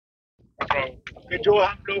कि जो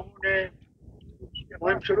हम लोगों ने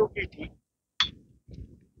मुहिम शुरू की थी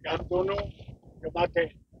कि हम दोनों जमातें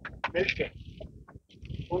मिलकर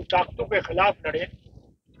उन ताकतों के खिलाफ लड़े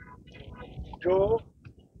जो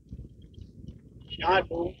यहाँ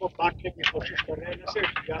लोगों को बांटने की कोशिश कर रहे हैं, न सिर्फ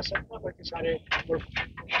रियासत में बल्कि सारे मुल्क।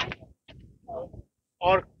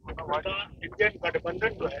 और इंडियन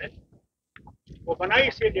गठबंधन जो है वो बना ही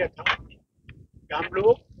इसीलिए था कि हम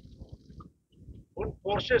लोग उन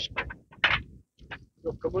फोर्सेस को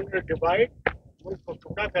जो कम्युनल डिवाइड मुल्क को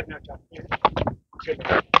टुकड़ा करना चाहते हैं उनसे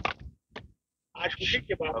लड़ें। आज खुशी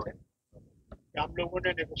की बात है कि हम लोगों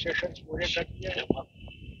ने नेगोशिएशंस पूरे कर दिए हैं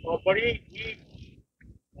और बड़ी ही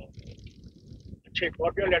अच्छे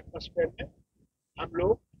कॉर्डियल एटमॉस्फेयर में हम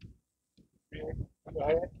लोग जो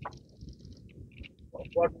है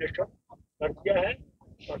कोऑर्डिनेशन कर दिया है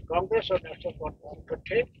और कांग्रेस और नेशनल कॉन्फ्रेंस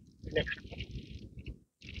इकट्ठे इलेक्शन।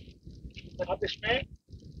 तो अब इसमें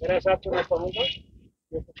मेरे हिसाब से मैं कहूँगा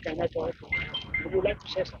ये कुछ कहना चाहे तो would you like to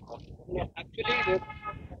say something? No, actually,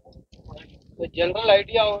 the general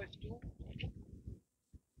idea was to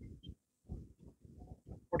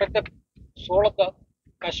protect the soul of the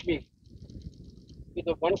Kashmir. With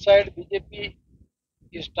the one side, BJP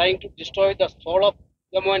is trying to destroy the soul of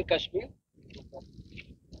Jammu and Kashmir.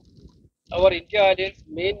 Our India Alliance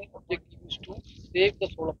main objective is to save the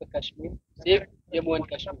soul of the Kashmir, save Jammu and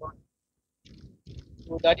Kashmir.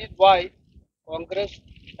 So that is why Congress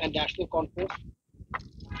and National Conference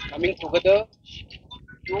coming together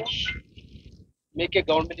to make a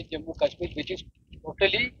government in Jammu Kashmir which is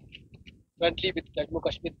totally friendly with Jammu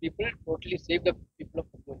Kashmir people, totally save the people of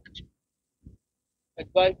Jammu and Kashmir. That's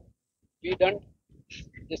why we done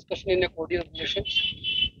discussion in a cordial relations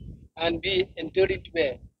and we entered into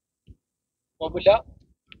a formula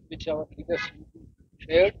which our leaders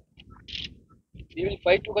shared. We will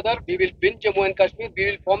fight together, we will win Jammu and Kashmir, we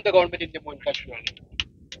will form the government in Jammu and Kashmir.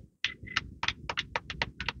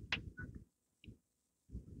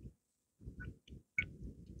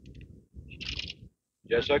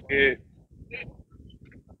 जैसा कि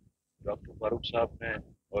doctor Farooq साहब ने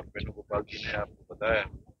और वेणुगोपाल जी ने आपको बताया,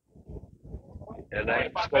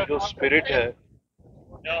 alliance का जो स्पिरिट है,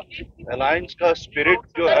 अलायंस का स्पिरिट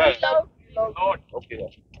जो है, ओके,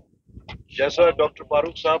 जैसा डॉक्टर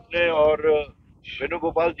फारूक साहब ने और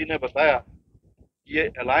वेणुगोपाल जी ने बताया, ये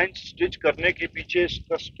अलायंस स्टिच करने के पीछे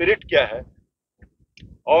इसका स्पिरिट क्या है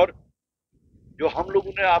और जो हम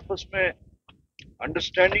लोगों ने आपस में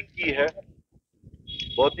अंडरस्टैंडिंग की है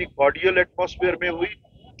बहुत ही कॉर्डियल एटमॉस्फेयर में हुई,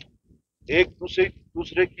 एक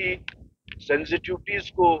दूसरे की सेंसिटिविटीज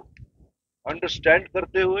को अंडरस्टैंड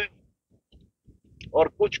करते हुए और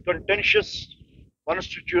कुछ कंटेंशियस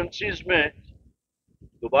कॉन्स्टिट्यूएंसीज में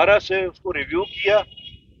दोबारा से उसको रिव्यू किया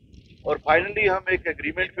और फाइनली हम एक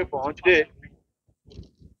एग्रीमेंट पे पहुंच गए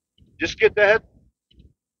जिसके तहत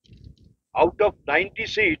out of 90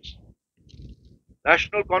 seats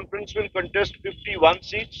national conference will contest 51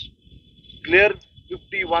 seats, clear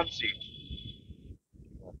 51 seats.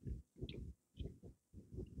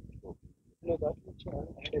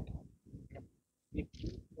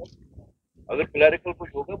 अगर क्लैरिकल कुछ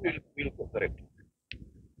होगा will correct.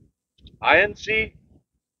 INC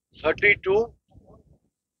 32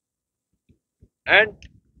 and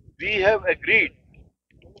we have agreed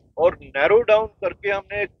और नैरो डाउन करके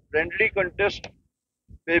हमने एक फ्रेंडली कंटेस्ट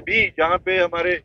पे भी जहां पे हमारे